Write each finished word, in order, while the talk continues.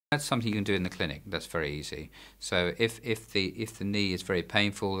That's something you can do in the clinic. That's very easy. So if the knee is very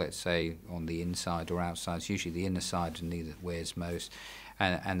painful, let's say on the inside or outside, it's usually the inner side of the knee that wears most,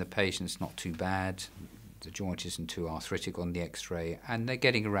 and the patient's not too bad, the joint isn't too arthritic on the X-ray, and they're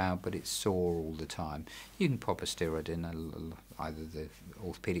getting around, but it's sore all the time, you can pop a steroid in. Either the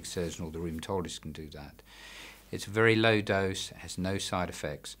orthopaedic surgeon or the rheumatologist can do that. It's a very low dose, it has no side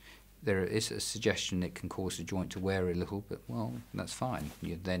effects. There is a suggestion it can cause the joint to wear a little, but well, that's fine.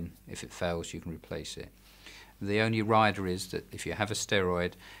 Then, if it fails, you can replace it. The only rider is that if you have a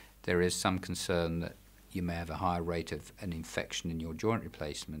steroid, there is some concern that you may have a higher rate of an infection in your joint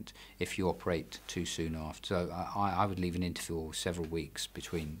replacement if you operate too soon after. So I would leave an interval of several weeks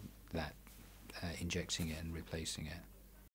between that, injecting it and replacing it.